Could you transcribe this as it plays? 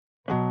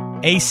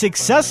A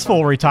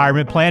successful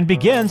retirement plan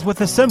begins with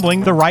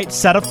assembling the right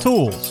set of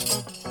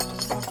tools.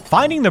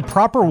 Finding the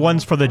proper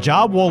ones for the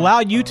job will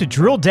allow you to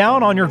drill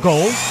down on your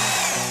goals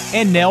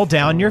and nail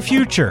down your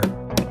future.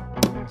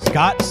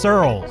 Scott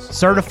Searles,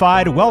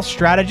 certified wealth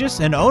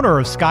strategist and owner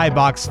of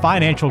Skybox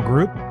Financial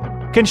Group,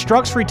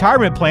 constructs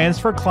retirement plans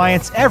for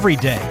clients every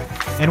day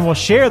and will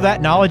share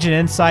that knowledge and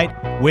insight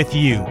with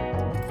you.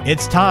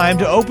 It's time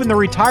to open the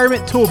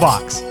retirement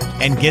toolbox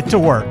and get to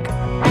work.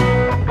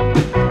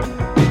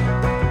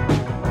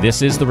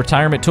 This is the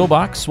Retirement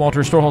Toolbox.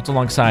 Walter Storholt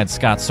alongside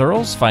Scott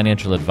Searles,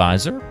 financial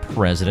advisor,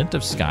 president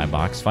of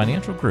Skybox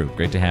Financial Group.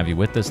 Great to have you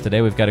with us today.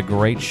 We've got a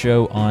great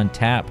show on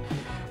tap.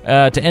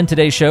 To end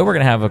today's show, we're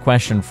going to have a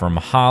question from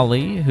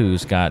Holly,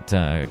 who's got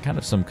kind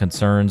of some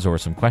concerns or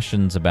some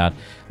questions about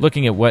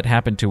looking at what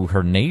happened to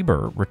her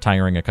neighbor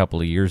retiring a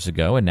couple of years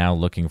ago and now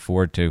looking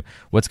forward to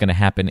what's going to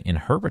happen in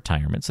her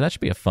retirement. So that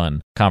should be a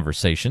fun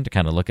conversation to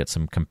kind of look at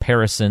some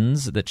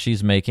comparisons that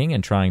she's making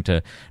and trying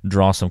to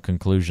draw some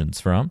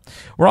conclusions from.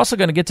 We're also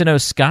going to get to know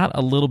Scott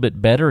a little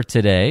bit better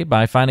today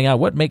by finding out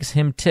what makes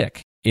him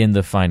tick in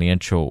the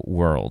financial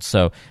world.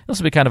 So this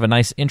will be kind of a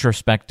nice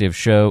introspective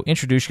show,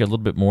 introduce you a little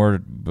bit more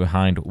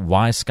behind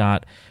why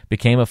Scott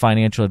became a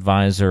financial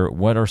advisor,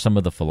 what are some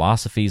of the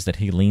philosophies that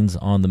he leans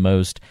on the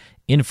most,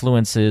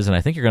 influences, and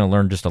I think you're going to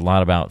learn just a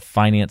lot about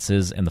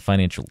finances and the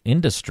financial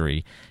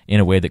industry in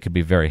a way that could be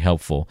very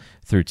helpful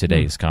through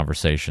today's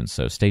conversation.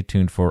 So stay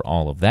tuned for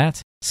all of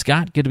that.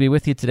 Scott, good to be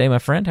with you today, my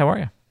friend. How are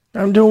you?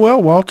 I'm doing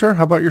well, Walter.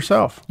 How about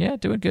yourself? Yeah,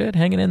 doing good,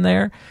 hanging in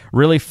there.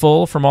 Really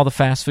full from all the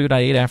fast food I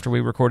ate after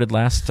we recorded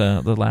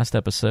the last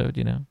episode,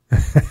 you know.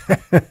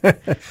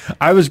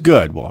 I was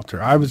good, Walter.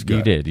 I was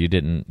good. You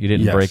didn't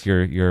Yes. break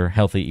your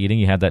healthy eating.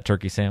 You had that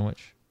turkey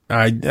sandwich?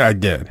 I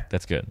did.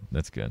 That's good.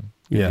 Good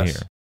Yes. to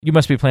hear. You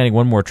must be planning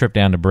one more trip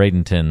down to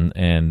Bradenton,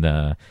 and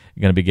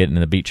you're going to be getting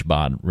the beach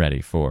bod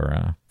ready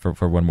for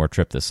one more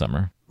trip this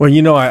summer. Well,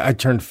 you know, I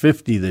turned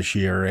 50 this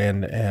year,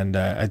 and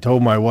I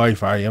told my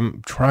wife I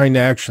am trying to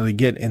actually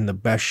get in the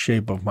best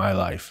shape of my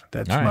life.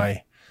 That's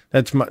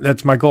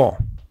my goal.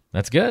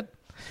 That's good.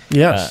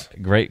 Yes.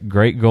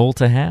 Great goal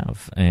to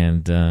have.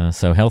 And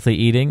so healthy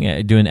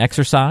eating, doing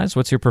exercise.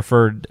 What's your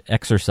preferred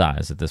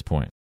exercise at this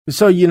point?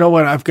 So you know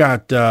what? I've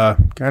got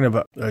kind of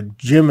a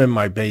gym in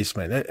my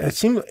basement. It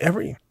seems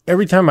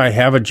every time I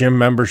have a gym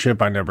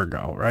membership, I never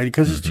go, right?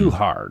 Because it's too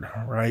hard,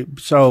 right?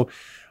 So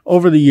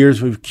over the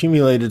years, we've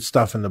accumulated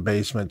stuff in the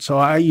basement. So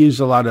I use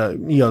a lot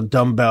of,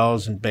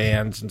 dumbbells and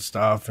bands and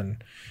stuff.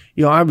 And,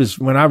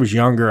 when I was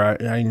younger,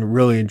 I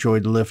really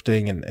enjoyed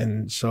lifting.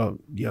 And so,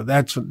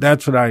 that's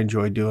what I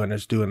enjoy doing,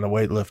 is doing the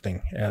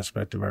weightlifting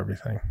aspect of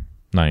everything.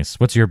 Nice.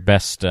 What's your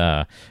best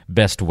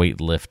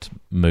weight lift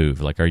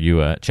move? Like, are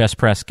you a chest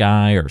press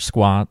guy or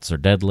squats or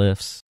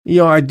deadlifts?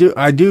 I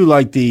do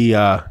like the,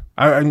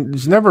 I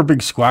was never a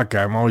big squat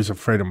guy. I'm always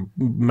afraid of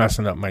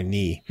messing up my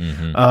knee.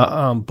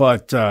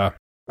 Mm-hmm.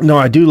 No,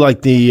 I do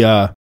like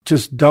the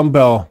just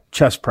dumbbell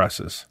chest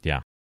presses. Yeah.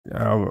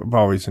 I've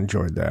always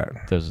enjoyed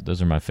that.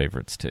 Those are my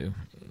favorites too.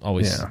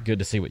 Always good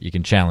to see what you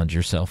can challenge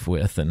yourself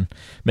with, and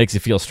makes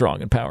you feel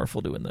strong and powerful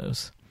doing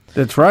those.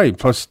 That's right.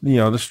 Plus,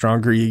 the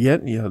stronger you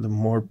get, the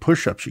more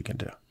push-ups you can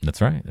do.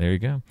 That's right. There you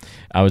go.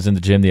 I was in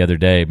the gym the other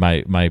day.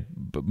 My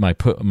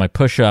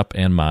push-up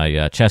and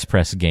my chest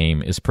press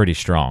game is pretty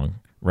strong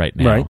right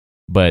now. Right.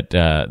 But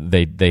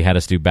they had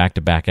us do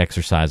back-to-back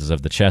exercises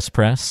of the chest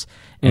press,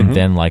 and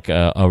then like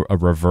a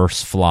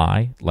reverse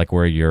fly, like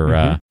where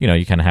you're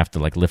you kind of have to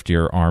like lift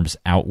your arms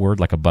outward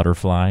like a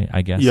butterfly,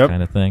 I guess,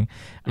 kind of thing,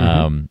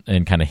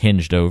 and kind of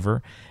hinged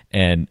over.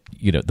 And,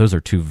 those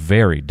are two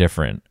very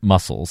different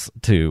muscles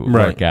to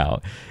work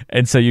out.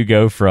 And so you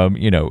go from,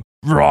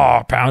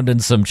 raw pounding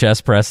some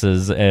chest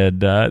presses, and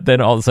then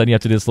all of a sudden you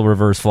have to do this little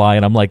reverse fly,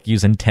 and I'm like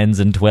using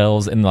 10s and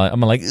 12s, and I'm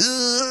like,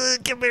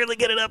 can barely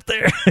get it up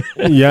there.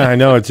 Yeah, I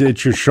know. It's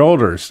your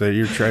shoulders that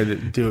you're trying to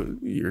do.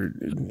 You're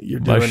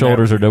doing my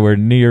shoulders are nowhere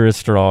near as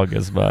strong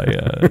as my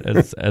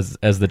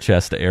as the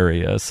chest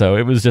area. So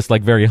it was just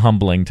like very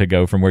humbling to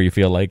go from where you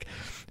feel like,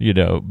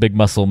 big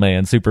muscle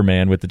man,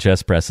 Superman with the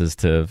chest presses,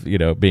 to,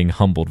 being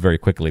humbled very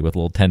quickly with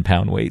little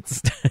 10-pound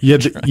weights. You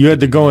had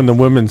to go in the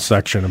women's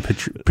section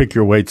and pick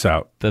your weights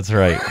out. That's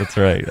right.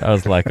 I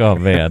was like, oh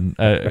man,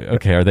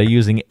 okay, are they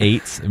using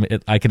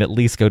 8s? I can at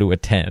least go to a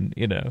 10,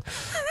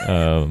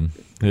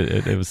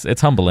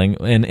 It's humbling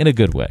and in a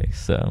good way.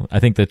 So I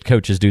think that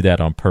coaches do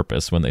that on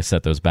purpose when they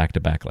set those back to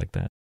back like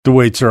that. The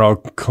weights are all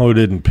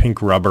coated in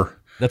pink rubber.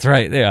 That's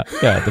right. Yeah,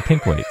 the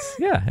pink weights.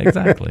 Yeah,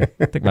 exactly.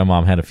 I think my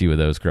mom had a few of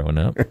those growing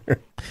up.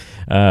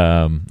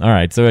 All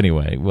right. So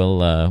anyway,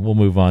 we'll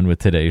move on with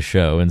today's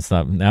show and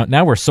stop.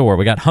 Now we're sore.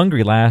 We got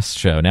hungry last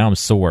show. Now I'm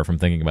sore from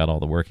thinking about all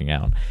the working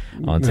out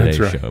on today's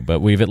show. But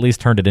we've at least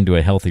turned it into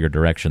a healthier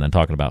direction than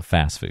talking about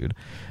fast food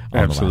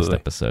on the last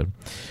episode.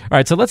 All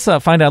right. So let's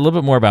find out a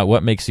little bit more about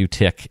what makes you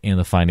tick in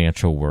the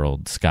financial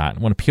world, Scott. I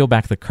want to peel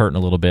back the curtain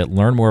a little bit,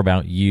 learn more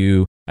about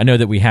you. I know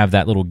that we have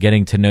that little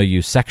getting to know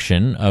you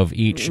section of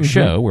each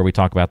show where we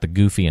talk about the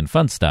goofy and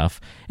fun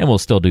stuff, and we'll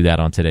still do that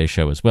on today's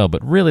show as well.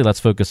 But really, let's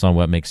focus on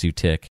what makes you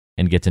tick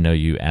and get to know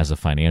you as a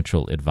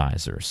financial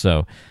advisor.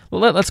 So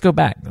let's go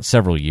back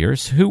several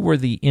years. Who were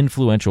the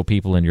influential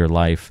people in your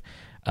life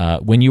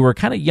when you were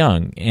kind of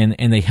young,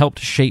 and they helped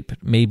shape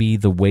maybe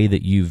the way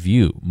that you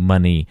view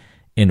money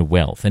and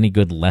wealth? Any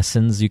good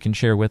lessons you can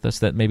share with us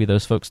that maybe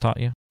those folks taught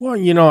you? Well,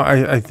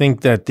 I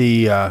think that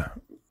the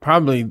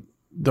probably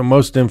the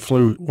most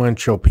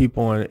influential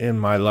people in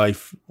my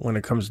life when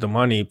it comes to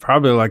money,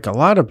 probably like a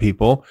lot of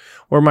people,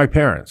 were my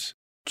parents.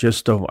 I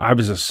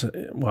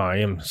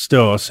am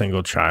still a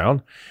single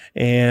child,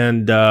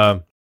 and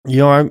I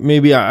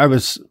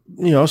was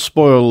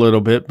spoiled a little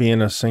bit being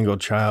a single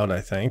child,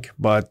 I think,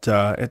 but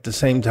at the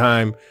same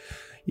time,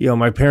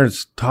 my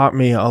parents taught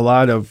me a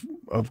lot of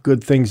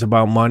good things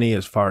about money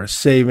as far as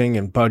saving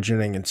and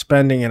budgeting and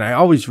spending, and I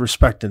always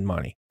respected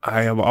money.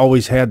 I have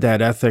always had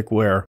that ethic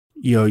where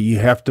you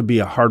have to be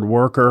a hard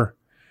worker.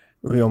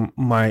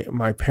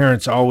 My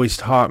parents always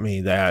taught me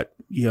that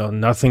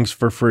nothing's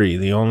for free.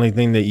 The only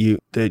thing that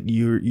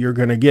you're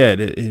going to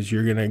get is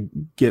you're going to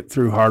get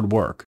through hard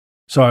work.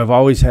 So I've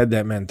always had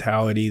that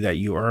mentality that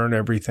you earn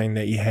everything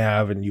that you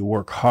have and you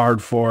work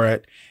hard for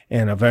it,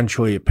 and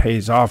eventually it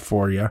pays off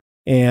for you.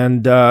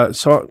 And I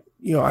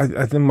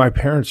think my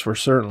parents were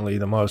certainly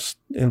the most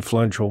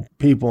influential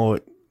people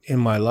in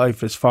my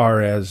life as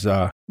far as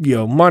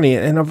money.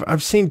 And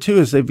I've seen too,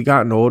 as they've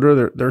gotten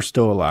older, they're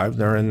still alive.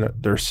 They're in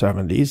their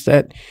 70s.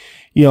 That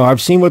I've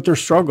seen what their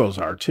struggles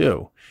are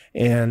too.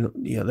 And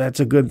that's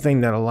a good thing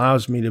that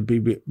allows me to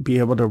be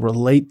able to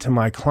relate to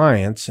my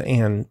clients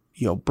and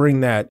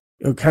bring that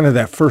kind of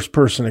that first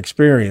person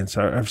experience.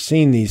 I've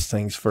seen these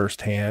things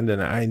firsthand,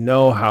 and I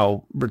know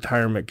how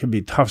retirement can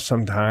be tough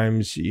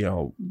sometimes.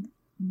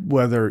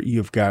 Whether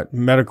you've got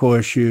medical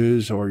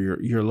issues or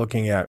you're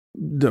looking at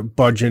the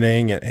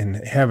budgeting and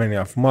having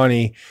enough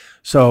money.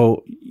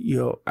 So,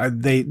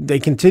 they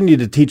continue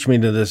to teach me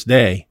to this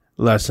day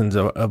lessons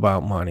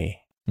about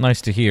money.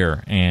 Nice to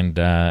hear, and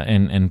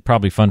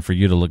probably fun for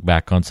you to look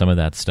back on some of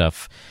that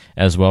stuff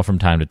as well from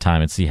time to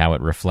time and see how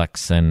it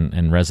reflects and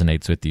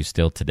resonates with you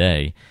still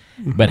today.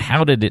 But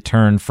how did it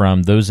turn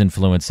from those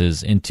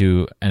influences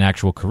into an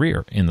actual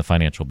career in the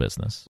financial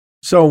business?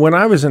 So when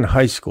I was in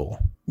high school,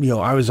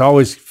 I was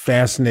always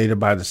fascinated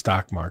by the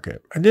stock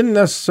market. I didn't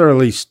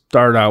necessarily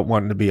start out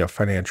wanting to be a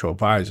financial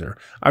advisor.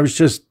 I was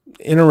just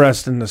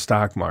interested in the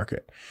stock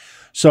market.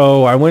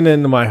 So I went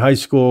into my high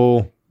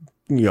school,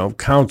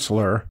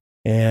 counselor,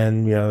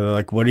 and, they're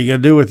like, what are you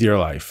going to do with your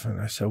life?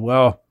 And I said,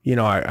 well,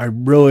 I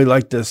really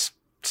like this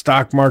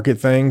stock market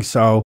thing.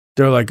 So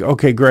they're like,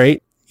 okay,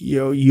 great.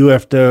 You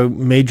have to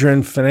major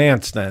in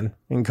finance then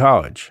in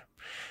college.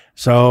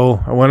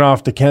 So I went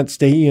off to Kent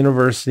State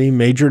University,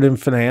 majored in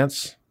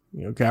finance,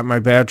 got my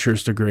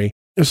bachelor's degree.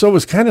 So it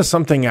was kind of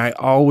something I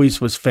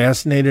always was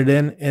fascinated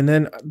in. And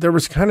then there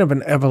was kind of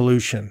an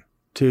evolution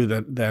too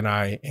that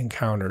I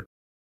encountered.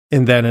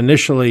 And then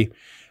initially,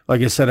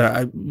 like I said,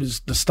 I was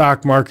the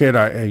stock market.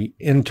 I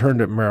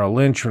interned at Merrill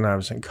Lynch when I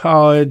was in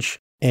college.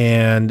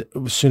 And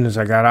as soon as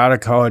I got out of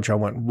college, I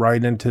went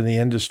right into the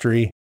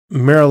industry.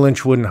 Merrill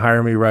Lynch wouldn't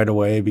hire me right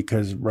away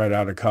because right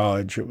out of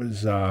college, it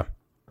was,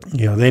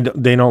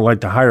 they don't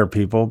like to hire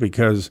people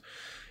because,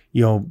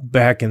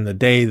 back in the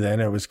day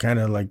then it was kind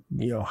of like,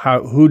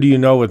 who do you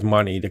know with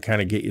money to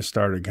kind of get you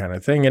started kind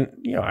of thing. And,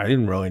 I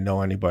didn't really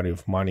know anybody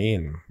with money,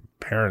 and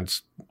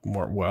parents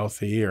weren't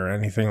wealthy or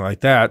anything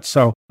like that.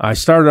 So I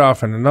started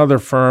off in another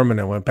firm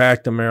and I went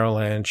back to Merrill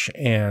Lynch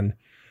and,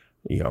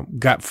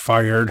 got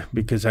fired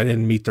because I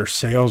didn't meet their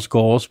sales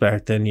goals.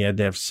 Back then you had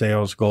to have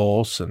sales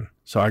goals. And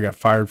so I got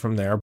fired from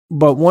there.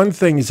 But one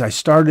thing is I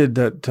started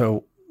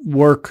to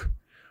work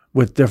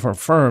with different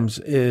firms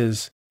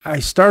is I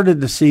started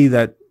to see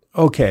that,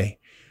 okay,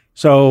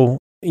 so,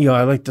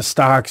 I like the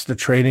stocks, the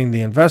trading,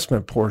 the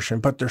investment portion,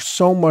 but there's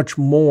so much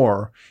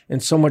more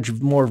and so much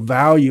more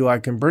value I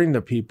can bring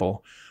to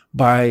people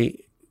by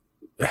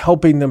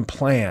helping them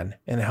plan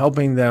and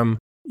helping them,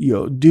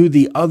 do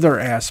the other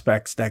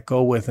aspects that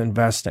go with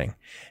investing.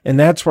 And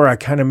that's where I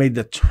kind of made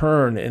the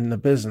turn in the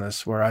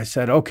business where I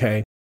said,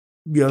 okay,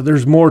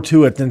 there's more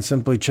to it than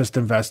simply just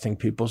investing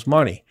people's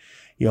money.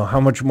 How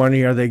much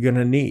money are they going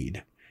to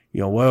need?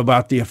 What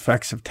about the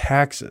effects of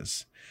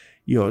taxes?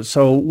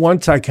 So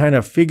once I kind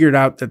of figured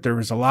out that there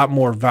was a lot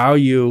more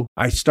value,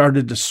 I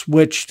started to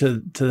switch to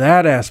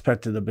that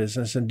aspect of the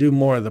business and do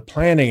more of the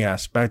planning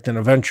aspect, and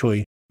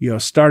eventually,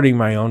 starting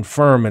my own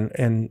firm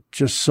and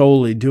just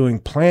solely doing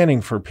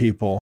planning for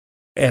people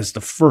as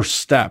the first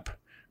step,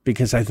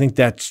 because I think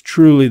that's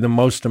truly the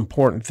most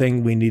important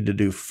thing we need to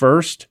do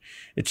first.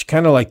 It's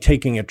kind of like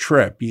taking a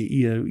trip.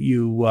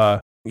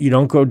 You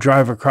don't go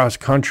drive across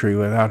country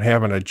without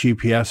having a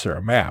GPS or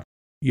a map.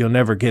 You'll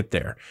never get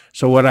there.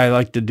 So what I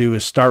like to do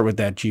is start with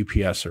that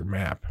GPS or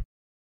map.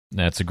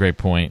 That's a great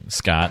point,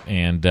 Scott,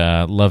 and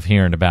love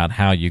hearing about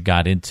how you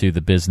got into the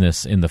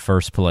business in the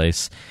first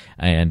place.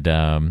 And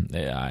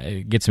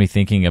it gets me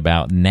thinking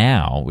about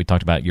now. We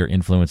talked about your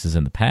influences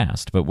in the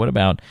past, but what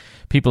about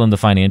people in the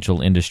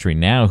financial industry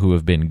now who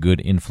have been good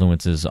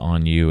influences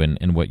on you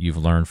and what you've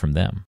learned from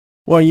them?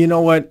 Well, you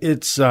know what?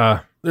 It's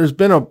there's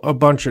been a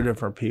bunch of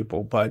different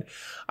people, but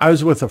I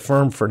was with a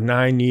firm for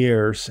 9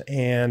 years,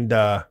 and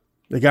the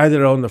guy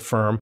that owned the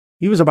firm,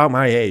 he was about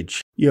my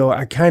age.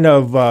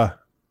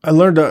 I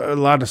learned a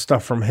lot of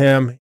stuff from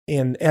him.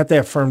 And at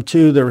that firm,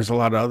 too, there was a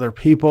lot of other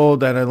people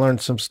that I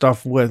learned some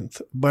stuff with.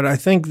 But I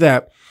think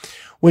that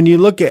when you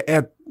look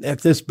at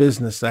this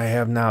business that I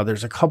have now,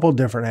 there's a couple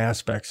different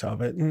aspects of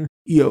it. And,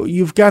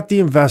 you've got the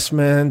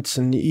investments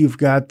and you've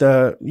got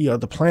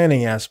the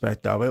planning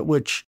aspect of it,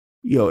 which,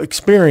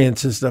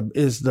 experience is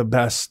the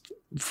best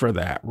for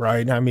that,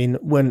 right? I mean,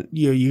 when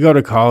you go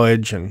to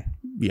college and,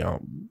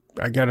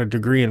 I got a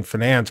degree in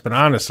finance, but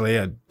honestly,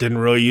 I didn't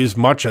really use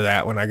much of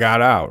that when I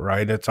got out,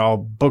 right? It's all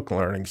book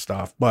learning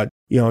stuff. But,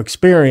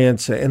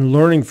 experience and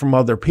learning from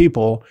other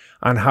people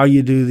on how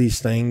you do these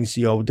things,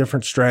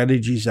 different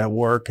strategies that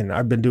work. And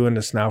I've been doing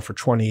this now for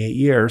 28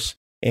 years.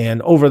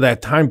 And over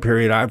that time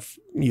period, I've,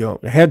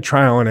 had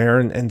trial and error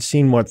and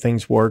seen what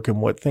things work and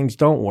what things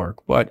don't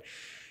work. But,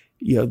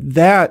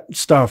 that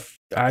stuff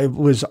I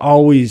was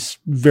always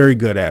very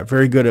good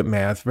at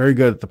math, very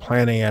good at the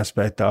planning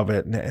aspect of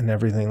it and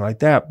everything like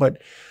that.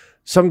 But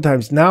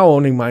sometimes now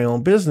owning my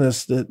own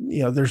business, that,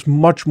 there's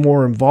much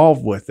more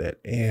involved with it.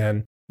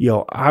 And,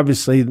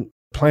 obviously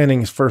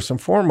planning is first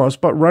and foremost,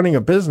 but running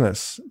a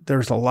business,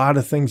 there's a lot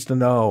of things to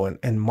know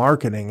and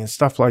marketing and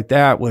stuff like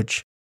that,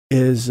 which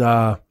is,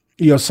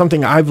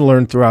 something I've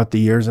learned throughout the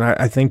years. And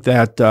I think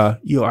that,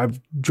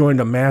 I've joined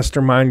a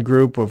mastermind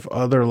group of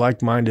other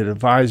like-minded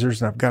advisors,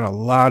 and I've got a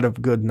lot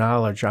of good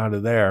knowledge out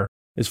of there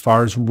as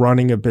far as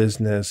running a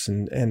business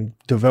and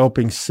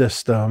developing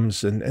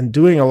systems and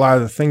doing a lot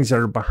of the things that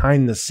are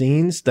behind the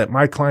scenes that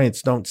my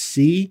clients don't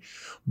see,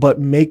 but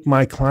make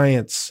my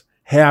clients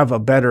have a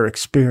better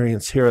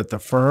experience here at the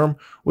firm,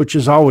 which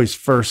is always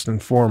first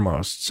and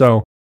foremost.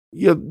 So,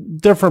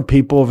 different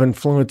people have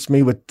influenced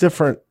me with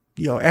different,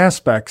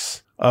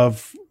 aspects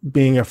of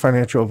being a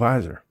financial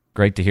advisor.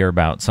 Great to hear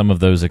about some of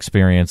those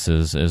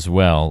experiences as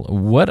well.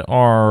 What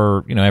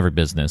are, every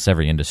business,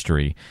 every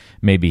industry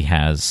maybe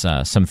has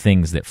some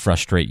things that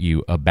frustrate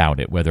you about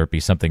it, whether it be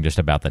something just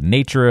about the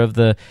nature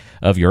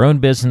of your own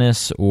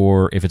business,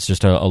 or if it's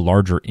just a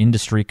larger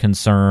industry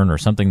concern, or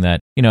something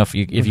that, if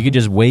you could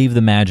just wave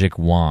the magic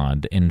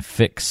wand and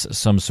fix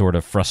some sort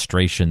of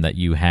frustration that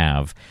you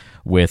have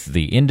with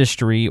the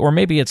industry, or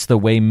maybe it's the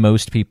way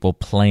most people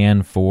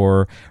plan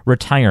for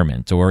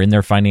retirement or in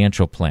their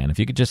financial plan. If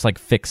you could just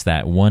fix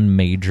that one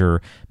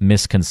major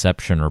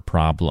misconception or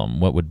problem,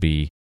 what would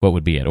be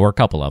it? Or a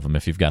couple of them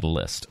if you've got a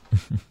list.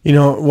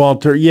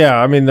 Walter,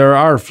 there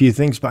are a few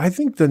things, but I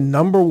think the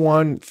number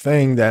one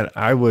thing that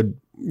I would,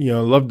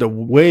 love to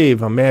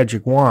wave a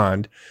magic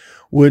wand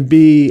would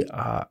be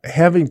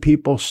having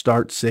people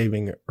start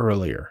saving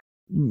earlier.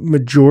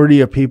 Majority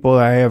of people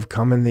I have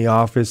come in the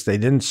office, they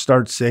didn't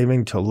start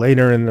saving till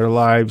later in their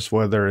lives,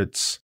 whether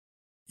it's,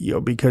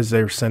 because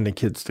they're sending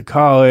kids to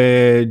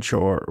college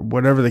or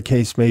whatever the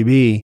case may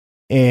be.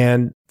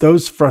 And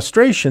those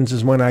frustrations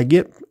is when I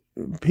get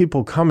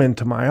people come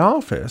into my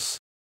office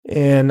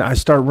and I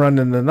start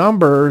running the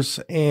numbers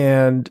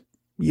and,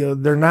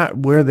 they're not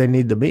where they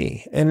need to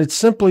be. And it's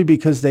simply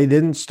because they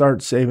didn't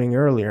start saving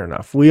earlier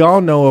enough. We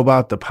all know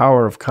about the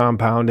power of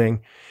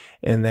compounding,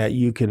 and that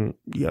you can,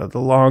 the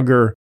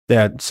longer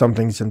that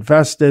something's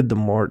invested, the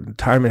more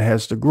time it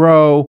has to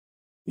grow,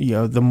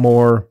 the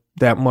more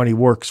that money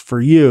works for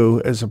you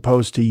as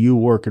opposed to you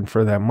working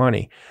for that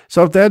money.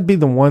 So if that'd be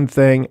the one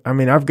thing,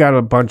 I've got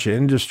a bunch of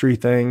industry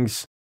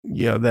things,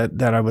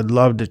 that I would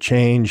love to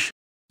change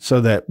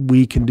so that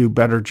we can do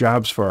better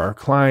jobs for our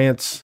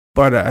clients.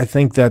 But I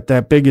think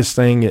that biggest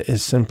thing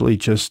is simply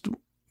just,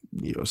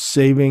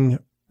 saving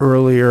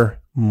earlier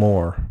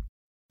more.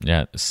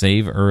 Yeah,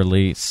 save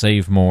early,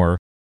 save more.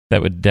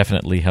 That would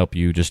definitely help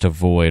you just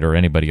avoid, or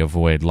anybody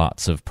avoid,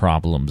 lots of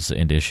problems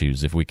and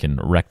issues if we can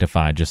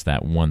rectify just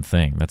that one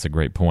thing. That's a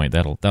great point.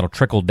 That'll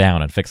trickle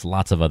down and fix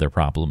lots of other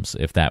problems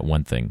if that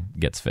one thing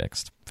gets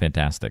fixed.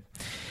 Fantastic.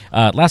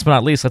 Last but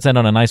not least, let's end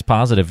on a nice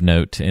positive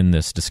note in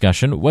this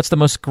discussion. What's the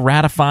most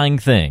gratifying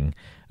thing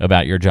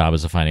about your job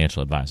as a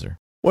financial advisor?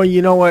 Well,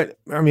 you know what?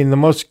 The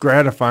most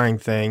gratifying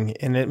thing,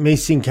 and it may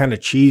seem kind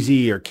of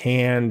cheesy or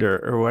canned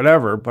or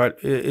whatever, but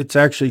it's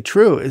actually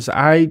true, is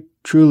I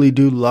truly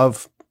do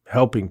love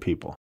helping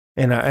people.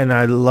 And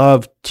I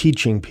love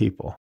teaching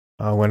people.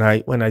 When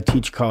I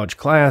teach college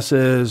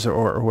classes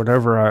or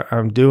whatever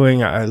I'm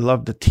doing, I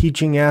love the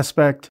teaching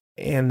aspect.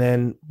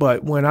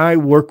 But when I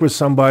work with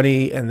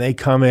somebody and they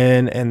come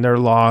in and they're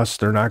lost,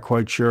 they're not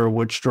quite sure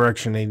which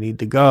direction they need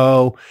to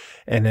go,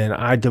 and then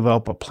I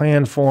develop a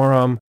plan for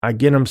them, I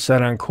get them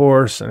set on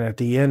course, and at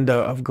the end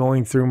of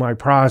going through my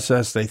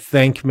process, they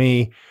thank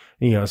me,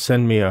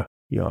 send me a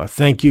a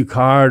thank you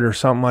card or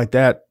something like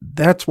that.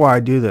 That's why I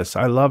do this.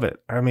 I love it.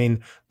 I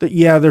mean,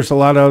 there's a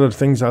lot of other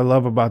things I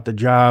love about the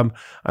job.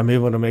 I'm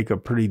able to make a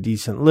pretty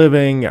decent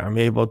living. I'm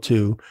able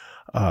to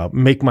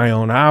make my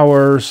own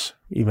hours,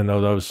 even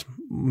though those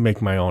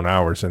make my own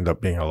hours end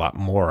up being a lot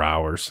more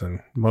hours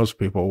than most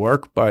people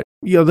work. But,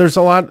 there's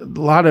a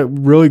lot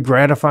of really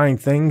gratifying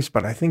things.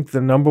 But I think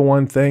the number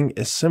one thing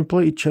is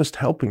simply just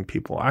helping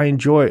people. I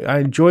enjoy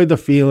the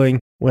feeling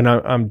when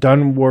I'm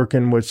done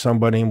working with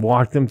somebody and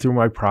walk them through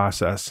my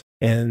process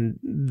and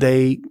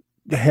they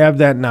have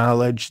that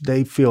knowledge.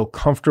 They feel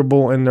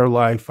comfortable in their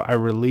life. I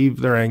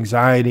relieve their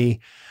anxiety.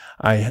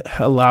 I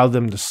allow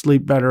them to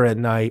sleep better at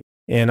night.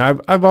 And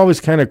I've always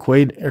kind of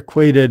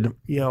equated,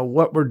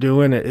 what we're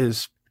doing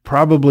is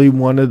probably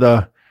one of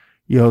the,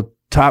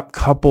 top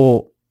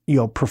couple,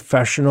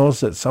 professionals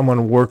that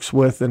someone works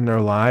with in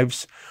their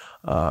lives.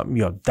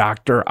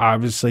 Doctor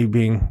obviously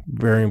being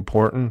very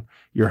important.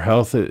 Your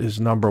health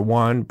is number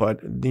one, but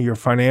your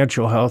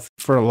financial health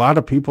for a lot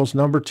of people is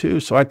number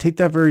two. So I take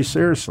that very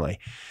seriously.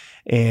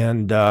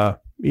 And, to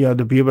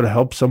be able to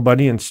help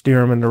somebody and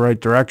steer them in the right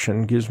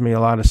direction gives me a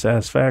lot of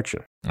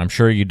satisfaction. I'm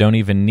sure you don't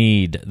even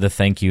need the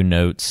thank you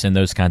notes and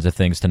those kinds of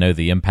things to know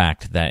the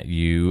impact that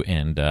you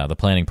and the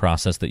planning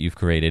process that you've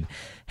created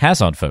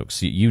has on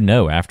folks.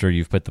 After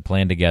you've put the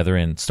plan together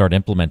and start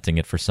implementing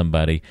it for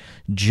somebody,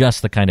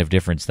 just the kind of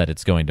difference that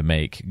it's going to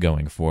make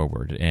going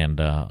forward. And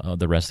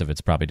the rest of it's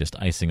probably just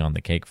icing on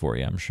the cake for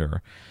you, I'm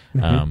sure.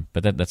 Mm-hmm.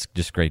 But that's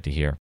just great to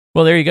hear.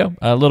 Well, there you go.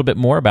 A little bit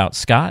more about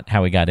Scott,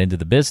 how he got into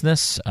the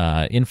business,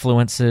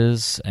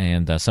 influences,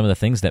 and some of the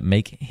things that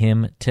make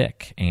him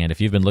tick. And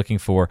if you've been looking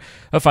for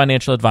a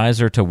financial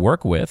advisor to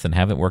work with and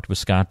haven't worked with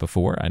Scott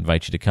before, I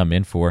invite you to come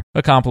in for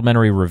a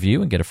complimentary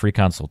review and get a free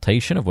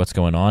consultation of what's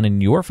going on in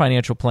your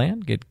financial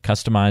plan, get a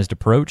customized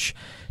approach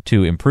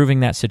to improving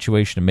that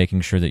situation and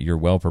making sure that you're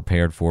well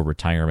prepared for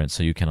retirement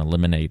so you can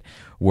eliminate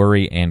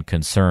worry and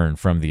concern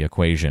from the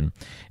equation.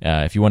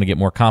 If you want to get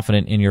more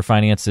confident in your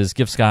finances,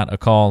 give Scott a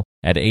call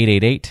at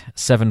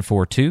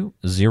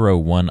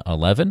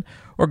 888-742-0111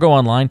 or go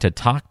online to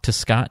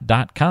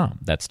talktoscott.com.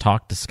 That's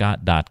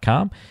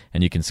talktoscott.com,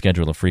 and you can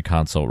schedule a free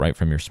consult right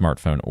from your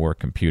smartphone or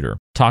computer.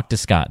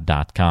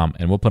 Talktoscott.com,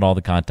 and we'll put all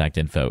the contact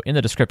info in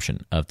the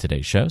description of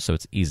today's show so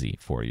it's easy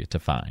for you to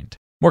find.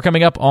 More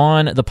coming up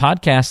on the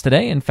podcast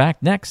today. In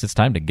fact, next, it's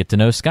time to get to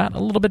know Scott a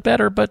little bit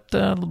better, but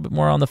a little bit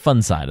more on the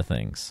fun side of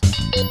things.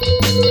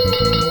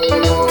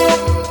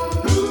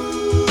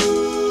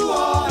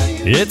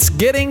 It's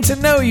getting to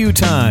know you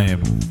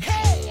time.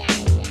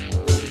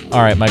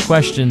 All right, my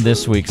question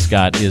this week,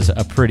 Scott, is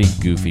a pretty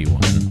goofy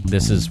one.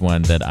 This is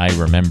one that I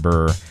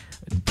remember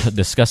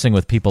discussing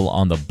with people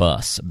on the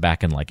bus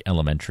back in like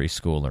elementary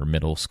school or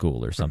middle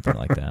school or something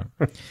like that.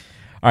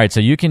 All right,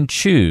 so you can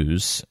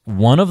choose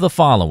one of the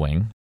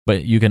following,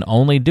 but you can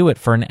only do it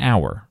for an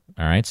hour.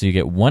 All right, so you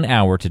get 1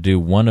 hour to do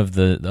one of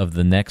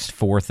the next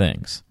four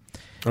things.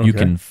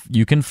 Okay.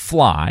 You can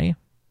fly,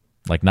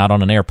 like not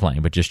on an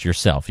airplane, but just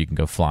yourself. You can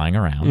go flying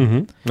around.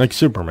 Mm-hmm. Like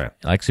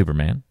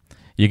Superman.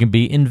 You can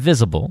be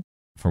invisible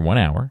for 1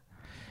 hour.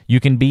 You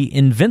can be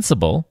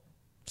invincible,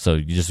 so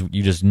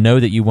you just know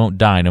that you won't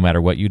die no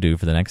matter what you do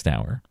for the next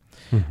hour.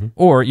 Mm-hmm.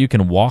 Or you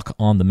can walk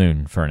on the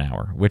moon for an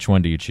hour. Which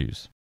one do you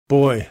choose?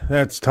 Boy,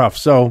 that's tough.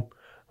 So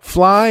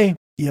fly,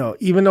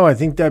 even though I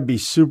think that'd be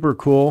super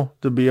cool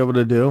to be able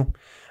to do,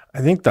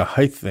 I think the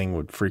height thing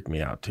would freak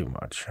me out too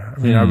much. I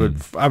mean, I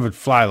would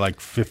fly like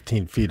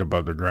 15 feet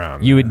above the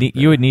ground. You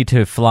would need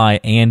to fly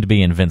and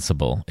be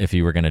invincible if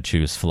you were going to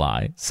choose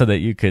fly, so that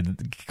you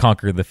could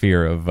conquer the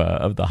fear of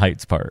the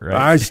heights part. Right?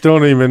 I still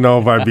don't even know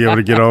if I'd be able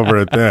to get over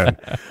it then.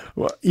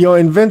 Well,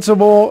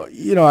 invincible.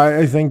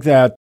 I think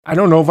that I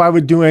don't know if I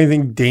would do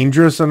anything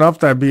dangerous enough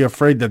that I'd be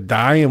afraid to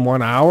die in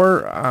 1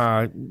 hour.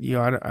 I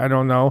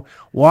don't know.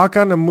 Walk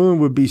on the moon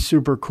would be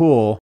super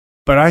cool.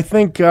 But I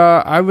think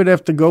I would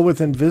have to go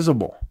with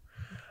invisible.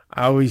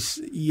 I always,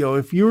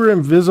 if you were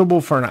invisible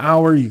for an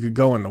hour, you could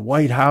go in the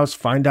White House,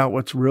 find out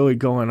what's really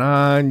going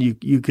on.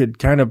 You could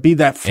kind of be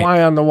that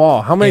fly on the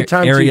wall. How many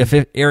times? Area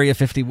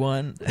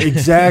 51.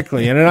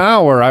 Exactly. In an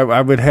hour,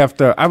 I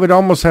would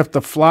almost have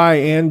to fly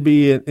and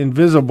be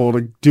invisible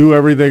to do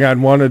everything I'd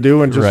want to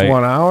do in just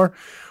 1 hour.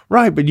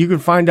 Right, but you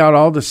could find out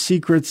all the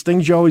secrets,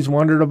 things you always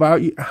wondered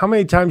about. How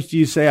many times do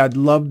you say, I'd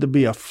love to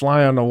be a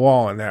fly on the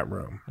wall in that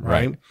room?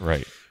 Right.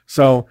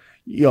 So,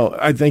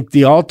 I think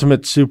the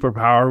ultimate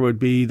superpower would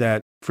be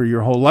that for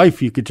your whole life,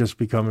 you could just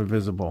become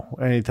invisible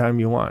anytime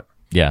you want.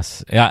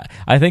 Yes.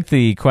 I think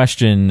the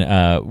question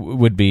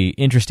would be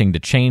interesting to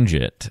change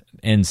it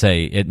and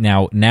say it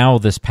now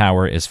this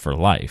power is for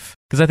life.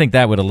 Because I think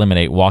that would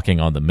eliminate walking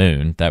on the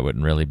moon. That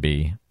wouldn't really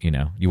be,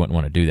 you wouldn't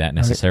want to do that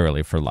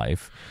necessarily for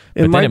life.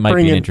 But then it might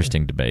be an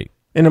interesting debate.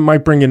 And it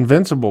might bring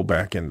invincible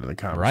back into the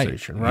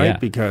conversation, right? Yeah.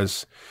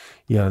 Because,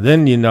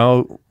 then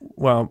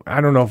well,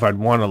 I don't know if I'd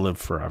want to live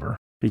forever.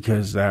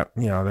 Because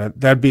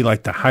that'd be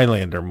like the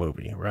Highlander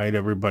movie, right?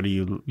 Everybody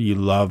you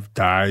love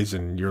dies,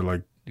 and you're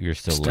like, you're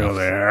still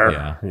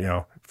there.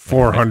 Yeah.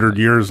 400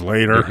 years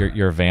later.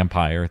 You're a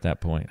vampire at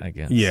that point, I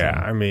guess. Yeah,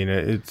 so. I mean,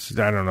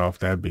 I don't know if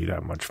that'd be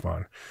that much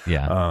fun.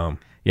 Yeah.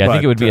 I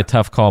think it would be a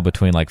tough call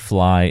between like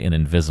fly and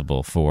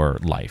invisible for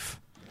life.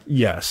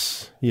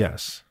 Yes.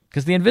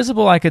 Because the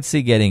invisible I could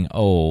see getting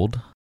old.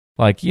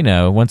 Like,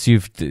 once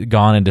you've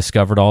gone and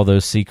discovered all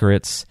those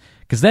secrets,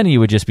 because then you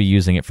would just be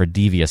using it for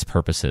devious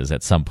purposes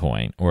at some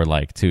point, or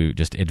like to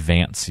just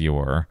advance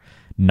your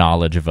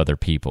knowledge of other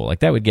people. Like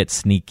that would get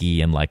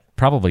sneaky and like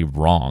probably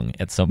wrong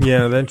at some point.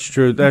 Yeah, that's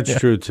true. That's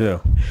true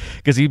too.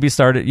 Because you'd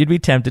be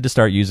tempted to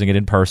start using it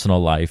in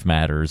personal life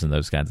matters and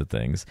those kinds of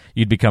things.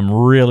 You'd become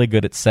really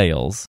good at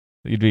sales.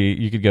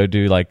 You could go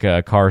do like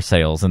car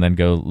sales and then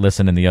go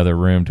listen in the other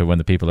room to when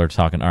the people are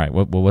talking. All right,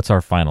 well, what's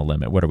our final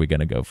limit? What are we going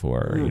to go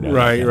for?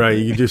 Right.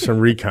 You could do some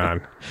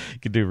recon. You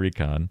could do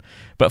recon.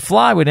 But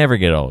fly would never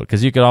get old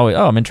because you could always,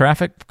 I'm in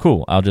traffic?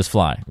 Cool, I'll just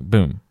fly.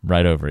 Boom,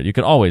 right over it. You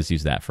could always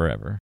use that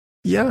forever.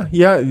 Yeah,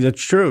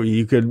 that's true.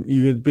 You could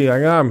be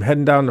like, I'm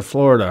heading down to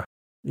Florida.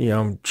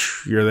 You're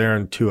there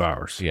in 2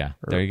 hours. Yeah,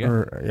 there you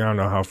go. I don't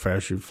know how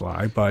fast you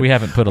fly, but we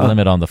haven't put a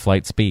limit on the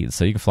flight speed,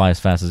 so you can fly as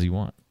fast as you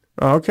want.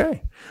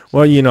 Okay.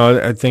 Well,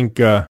 I think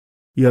that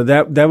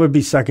would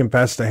be second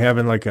best to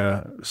having like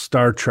a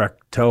Star Trek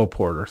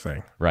teleporter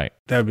thing. Right.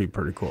 That'd be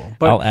pretty cool.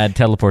 But I'll add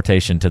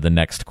teleportation to the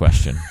next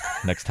question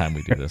next time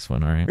we do this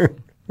one. All right.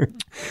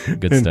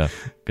 Good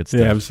stuff.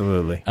 Yeah,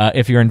 absolutely.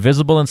 If you're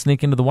invisible and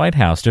sneak into the White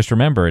House, just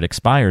remember it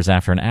expires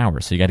after an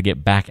hour, so you got to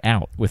get back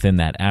out within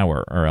that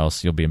hour, or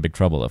else you'll be in big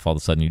trouble if all of a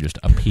sudden you just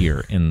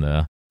appear in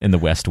the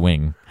West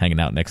Wing, hanging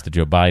out next to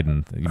Joe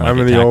Biden. I'm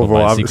in the Oval.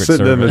 I'm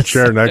sitting in the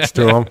chair next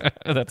to him.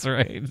 That's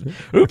right.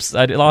 Oops,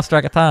 I lost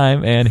track of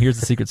time, and here's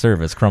the Secret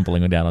Service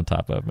crumpling down on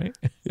top of me.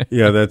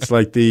 Yeah, that's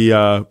like the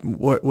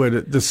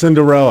the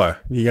Cinderella.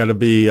 You got to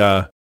be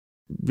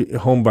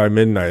home by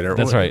midnight, or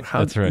that's right.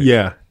 That's right.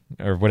 Yeah,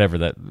 or whatever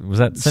that was.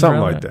 That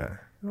Cinderella? Something like that,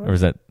 or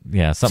was that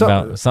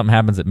something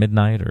happens at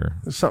midnight, or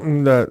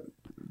something that.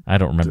 I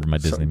don't remember my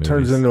Disney movies.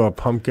 Turns into a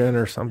pumpkin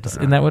or something.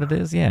 Isn't that what it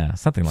is? Yeah,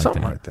 something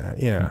like that.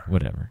 Yeah.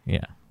 Whatever.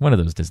 Yeah, one of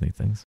those Disney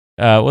things.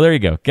 Well, there you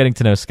go. Getting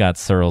to know Scott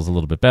Searles a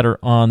little bit better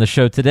on the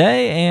show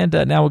today. And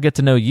now we'll get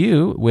to know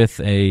you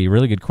with a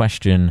really good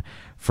question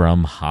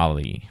from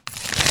Holly.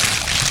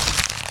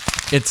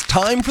 It's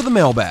time for the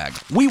mailbag.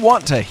 We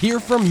want to hear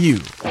from you.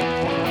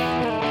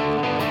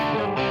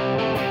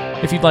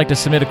 If you'd like to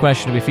submit a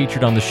question to be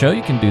featured on the show,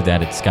 you can do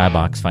that at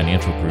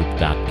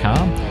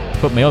skyboxfinancialgroup.com.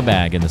 Put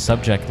mailbag in the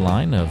subject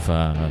line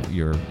of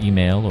your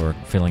email or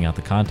filling out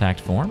the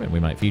contact form, and we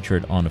might feature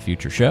it on a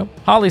future show.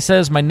 Holly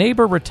says, my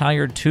neighbor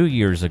retired 2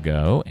 years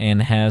ago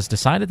and has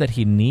decided that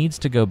he needs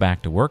to go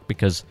back to work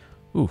because,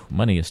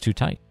 money is too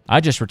tight.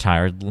 I just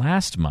retired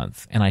last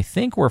month, and I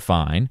think we're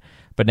fine,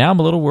 but now I'm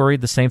a little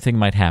worried the same thing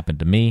might happen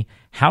to me.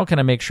 How can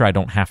I make sure I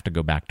don't have to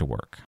go back to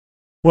work?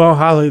 Well,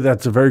 Holly,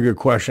 that's a very good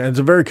question. It's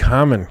a very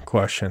common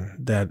question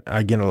that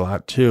I get a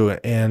lot too.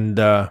 And,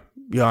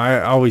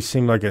 I always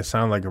seem like I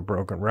sound like a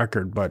broken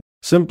record, but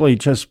simply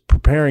just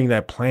preparing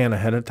that plan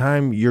ahead of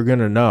time, you're going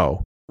to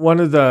know. One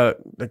of the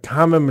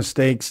common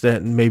mistakes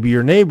that maybe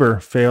your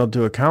neighbor failed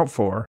to account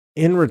for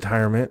in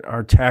retirement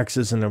are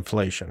taxes and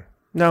inflation.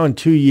 Now, in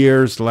 2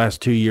 years, the last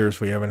 2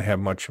 years, we haven't had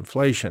much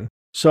inflation.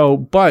 So,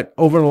 but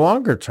over the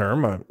longer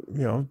term,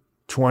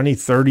 20,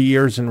 30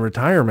 years in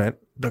retirement,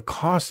 the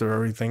cost of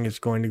everything is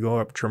going to go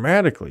up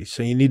dramatically.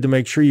 So you need to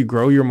make sure you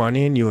grow your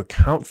money and you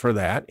account for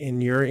that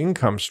in your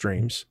income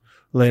streams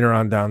later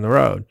on down the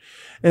road.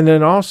 And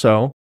then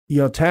also,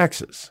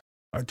 taxes.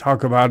 I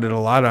talk about it a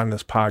lot on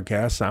this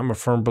podcast. I'm a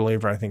firm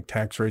believer. I think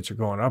tax rates are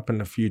going up in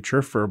the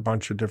future for a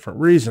bunch of different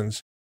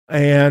reasons.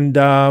 And,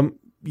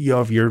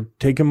 if you're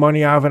taking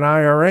money out of an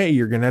IRA,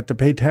 you're going to have to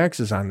pay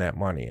taxes on that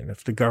money. And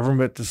if the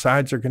government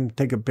decides they're going to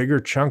take a bigger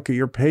chunk of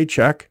your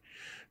paycheck,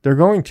 they're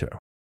going to.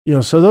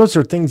 So those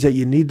are things that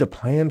you need to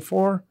plan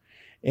for.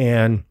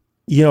 And,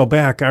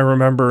 back, I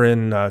remember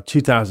in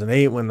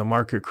 2008 when the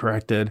market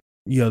corrected,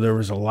 there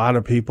was a lot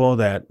of people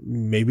that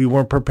maybe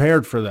weren't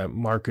prepared for that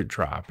market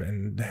drop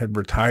and had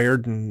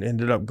retired and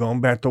ended up going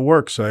back to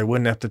work so they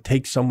wouldn't have to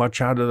take so much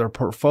out of their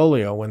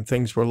portfolio when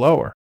things were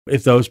lower.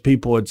 If those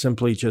people had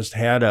simply just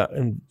had an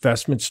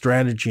investment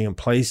strategy in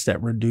place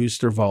that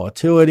reduced their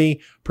volatility,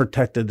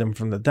 protected them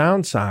from the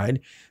downside,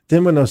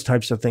 then when those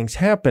types of things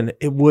happen,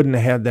 it wouldn't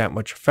have had that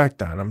much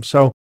effect on them.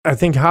 So I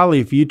think,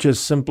 Holly, if you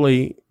just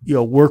simply,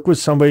 work with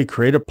somebody,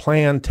 create a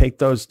plan, take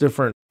those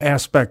different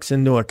aspects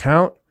into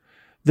account,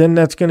 then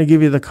that's going to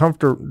give you the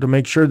comfort to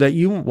make sure that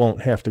you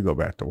won't have to go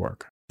back to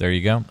work. There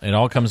you go. It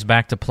all comes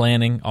back to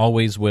planning,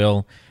 always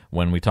will,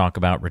 when we talk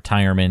about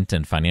retirement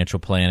and financial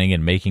planning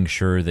and making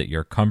sure that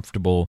you're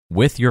comfortable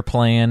with your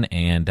plan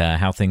and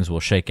how things will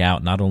shake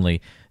out, not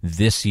only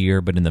this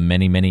year, but in the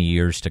many, many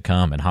years to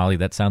come. And Holly,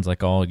 that sounds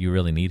like all you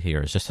really need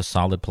here is just a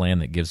solid plan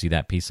that gives you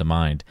that peace of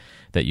mind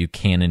that you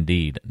can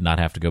indeed not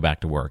have to go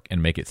back to work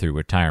and make it through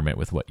retirement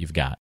with what you've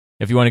got.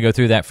 If you want to go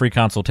through that free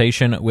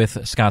consultation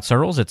with Scott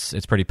Searles,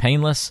 it's pretty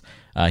painless.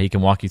 He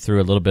can walk you through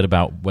a little bit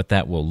about what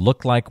that will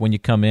look like when you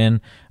come in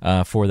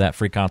for that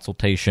free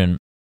consultation.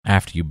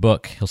 After you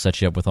book, he'll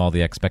set you up with all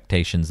the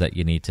expectations that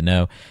you need to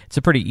know. It's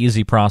a pretty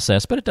easy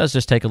process, but it does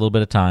just take a little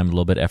bit of time, a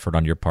little bit of effort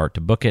on your part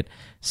to book it,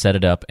 set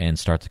it up, and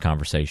start the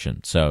conversation.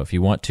 So if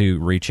you want to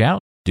reach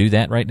out, do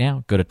that right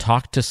now. Go to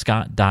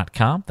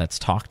talktoscott.com. That's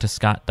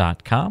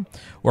talktoscott.com.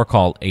 Or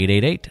call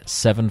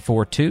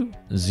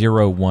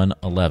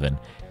 888-742-0111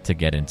 to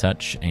get in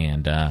touch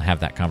and have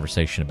that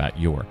conversation about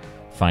your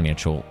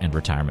financial and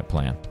retirement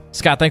plan.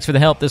 Scott, thanks for the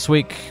help this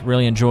week.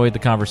 Really enjoyed the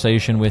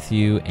conversation with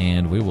you,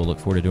 and we will look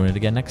forward to doing it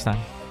again next time.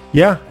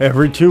 Yeah,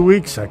 every 2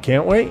 weeks. I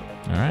can't wait.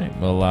 All right.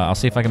 Well, I'll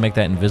see if I can make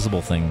that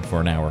invisible thing for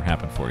an hour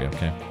happen for you,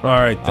 okay? All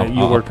right.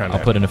 You work on that.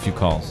 I'll put in a few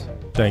calls.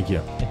 Thank you.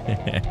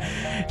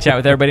 Chat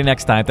with everybody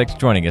next time. Thanks for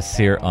joining us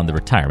here on the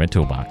Retirement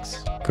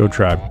Toolbox. Go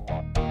Tribe.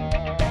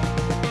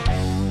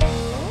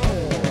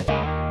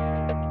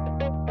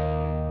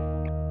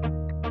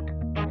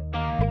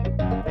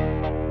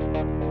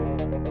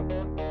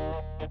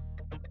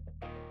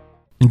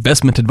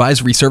 Investment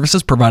advisory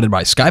services provided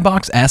by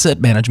Skybox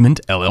Asset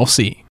Management, LLC.